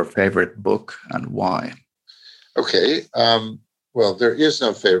is your favorite book and why? Okay. Well, there is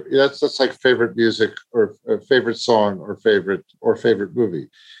no favorite. That's like favorite music or favorite song or favorite movie.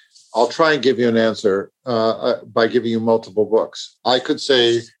 I'll try and give you an answer by giving you multiple books. I could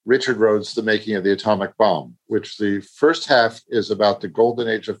say Richard Rhodes, The Making of the Atomic Bomb, which the first half is about the golden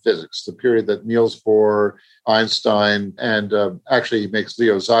age of physics, the period that Niels Bohr, Einstein, and actually he makes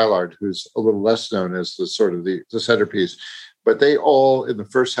Leo Szilard, who's a little less known as the sort of the centerpiece. But they all, in the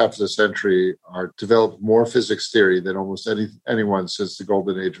first half of the century, are developed more physics theory than almost anyone since the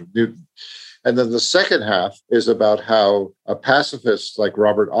golden age of Newton. And then the second half is about how a pacifist like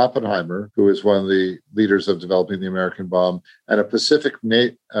Robert Oppenheimer, who is one of the leaders of developing the American bomb, and a Pacific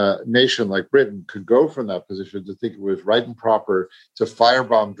nation like Britain could go from that position to think it was right and proper to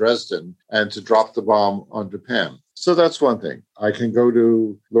firebomb Dresden and to drop the bomb on Japan. So that's one thing. I can go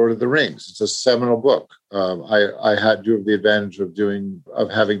to Lord of the Rings. It's a seminal book. I had the advantage of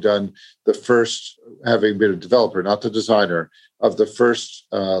having done the first, having been a developer, not the designer, of the first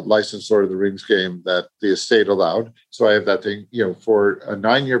licensed Lord of the Rings game that the estate allowed. So I have that thing, for a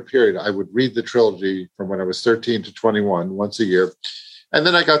 9-year period, I would read the trilogy from when I was 13 to 21 once a year. And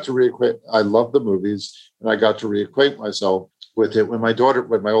then I got to reacquaint. I love the movies, and I got to reacquaint myself with it when my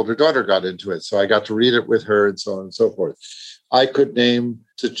older daughter got into it. So I got to read it with her and so on and so forth. I could name,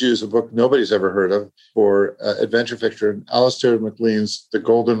 to choose a book nobody's ever heard of for adventure fiction, Alistair MacLean's The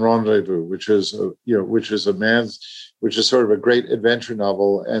Golden Rendezvous, which is sort of a great adventure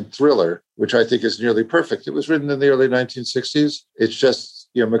novel and thriller, which I think is nearly perfect. It was written in the early 1960s. It's just,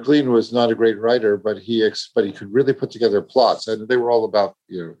 MacLean was not a great writer, but he could really put together plots, and they were all about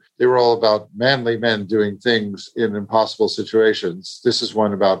manly men doing things in impossible situations. This is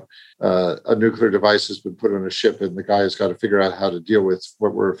one about a nuclear device has been put on a ship, and the guy has got to figure out how to deal with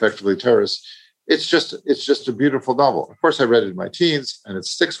what were effectively terrorists. It's just a beautiful novel. Of course, I read it in my teens, and it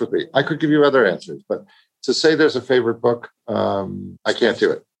sticks with me. I could give you other answers, but to say there's a favorite book, I can't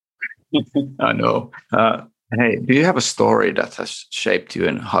do it. I know. Hey, do you have a story that has shaped you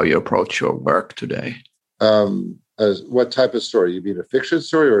in how you approach your work today? What type of story? You mean a fiction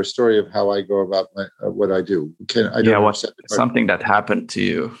story or a story of how I go about what I do? Something that happened to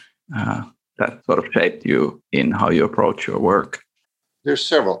you that sort of shaped you in how you approach your work? There's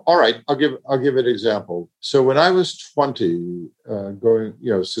several. All right, I'll give an example. So when I was 20,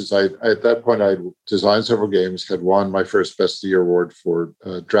 since at that point I'd designed several games, had won my first Best of the Year award for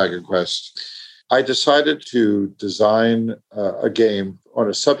Dragon Quest, I decided to design a game on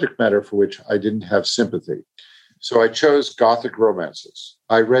a subject matter for which I didn't have sympathy. So I chose Gothic romances.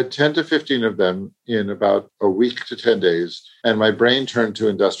 I read 10 to 15 of them in about a week to 10 days, and my brain turned to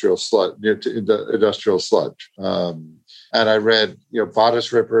industrial sludge. And I read,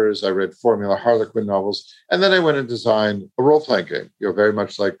 Bodice Rippers, I read Formula Harlequin novels, and then I went and designed a role-playing game, very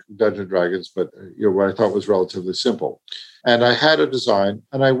much like Dungeons & Dragons, but what I thought was relatively simple. And I had a design,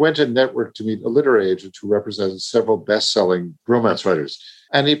 and I went and networked to meet a literary agent who represented several best-selling romance writers.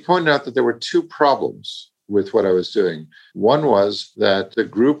 And he pointed out that there were two problems with what I was doing. One was that the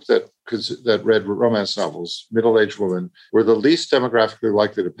group that read romance novels, middle-aged women, were the least demographically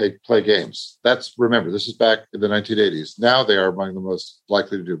likely to play games. Remember, this is back in the 1980s. Now they are among the most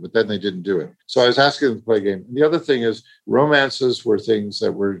likely to do, but then they didn't do it. So I was asking them to play a game. And the other thing is romances were things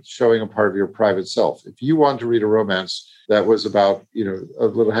that were showing a part of your private self. If you wanted to read a romance that was about, had a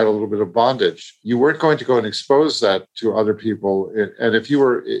little bit of bondage, you weren't going to go and expose that to other people. And if you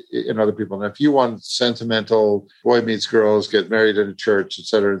were in other people, and if you want sentimental boy meets girls, get married in a church, et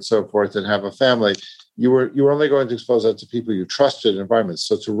cetera, and so forth, and have a family, you were only going to expose that to people you trusted in environments.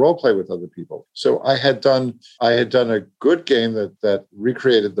 So to role play with other people. So I had done a good game that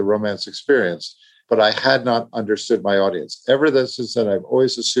recreated the romance experience, but I had not understood my audience. Ever since then, I've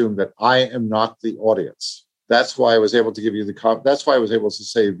always assumed that I am not the audience. That's why I was able to give you that's why I was able to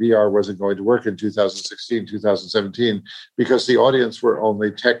say VR wasn't going to work in 2016, 2017, because the audience were only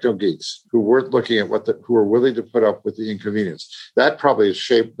techno geeks who weren't looking at who were willing to put up with the inconvenience. That probably has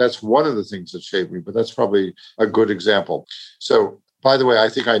shaped, that's one of the things that shaped me, but that's probably a good example. So, by the way, I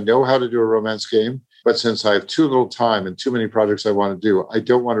think I know how to do a romance game, but since I have too little time and too many projects I want to do, I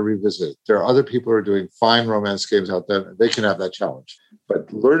don't want to revisit it. There are other people who are doing fine romance games out there. They can have that challenge.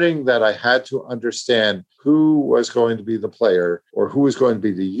 But learning that I had to understand who was going to be the player or who was going to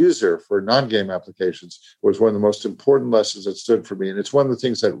be the user for non-game applications was one of the most important lessons that stood for me. And it's one of the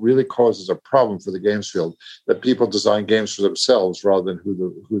things that really causes a problem for the games field, that people design games for themselves rather than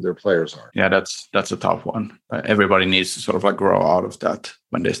who their players are. Yeah, that's a tough one. Everybody needs to sort of grow out of that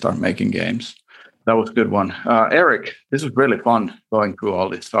when they start making games. That was a good one. Eric, this was really fun going through all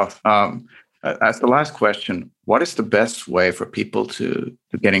this stuff. As the last question, what is the best way for people to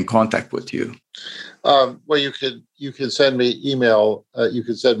get in contact with you? Well, you can send me email. You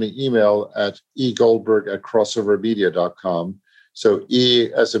can send me email at egoldberg@crossovermedia.com. So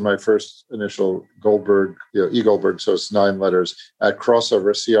E, as in my first initial Goldberg, E Goldberg, so it's 9 letters, at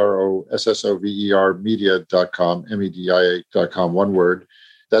crossover, CROSSOVER media.com, MEDIA.com, one word.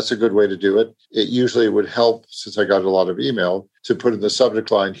 That's a good way to do it. It usually would help, since I got a lot of email, to put in the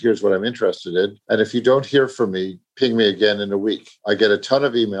subject line, here's what I'm interested in. And if you don't hear from me, ping me again in a week. I get a ton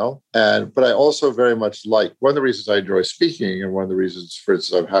of email, but I also very much like, one of the reasons I enjoy speaking, and one of the reasons, for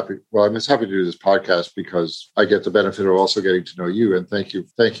instance, I'm just happy to do this podcast because I get the benefit of also getting to know you. And thank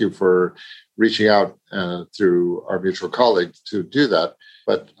you for reaching out through our mutual colleague to do that.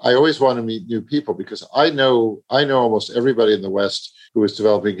 But I always want to meet new people because I know almost everybody in the West who was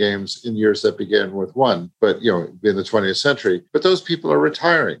developing games in years that began with 1, but in the 20th century. But those people are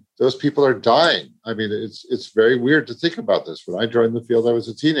retiring. Those people are dying. I mean, it's very weird to think about this. When I joined the field, I was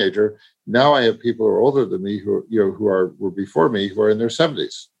a teenager. Now I have people who are older than me who were before me who are in their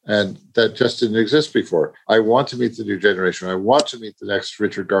 70s. And that just didn't exist before. I want to meet the new generation. I want to meet the next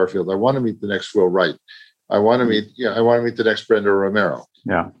Richard Garfield. I want to meet the next Will Wright. I want to meet the next Brenda Romero.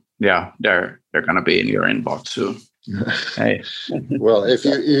 Yeah, they're going to be in your inbox soon. Hey. Well, if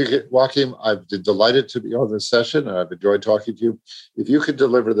you Joachim, I've been delighted to be on this session, and I've enjoyed talking to you. If you could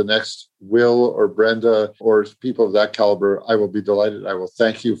deliver the next Will or Brenda or people of that caliber, I will be delighted. I will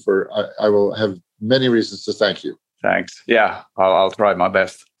thank you I will have many reasons to thank you. Thanks. Yeah, I'll try my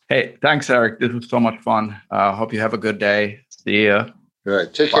best. Hey, thanks, Eric. This was so much fun. Hope you have a good day. See ya. All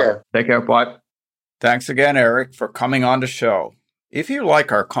right. Take care. Take care. Bye. Thanks again, Eric, for coming on the show. If you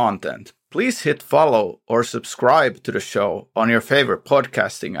like our content, please hit follow or subscribe to the show on your favorite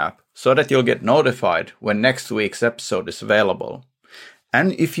podcasting app so that you'll get notified when next week's episode is available.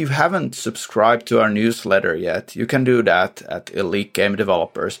 And if you haven't subscribed to our newsletter yet, you can do that at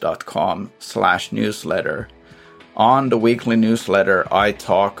elitegamedevelopers.com/newsletter. On the weekly newsletter, I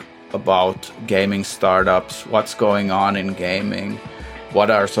talk about gaming startups, what's going on in gaming, what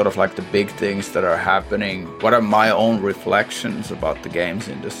are sort of like the big things that are happening, what are my own reflections about the games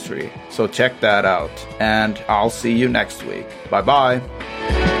industry. So check that out, and I'll see you next week. Bye-bye.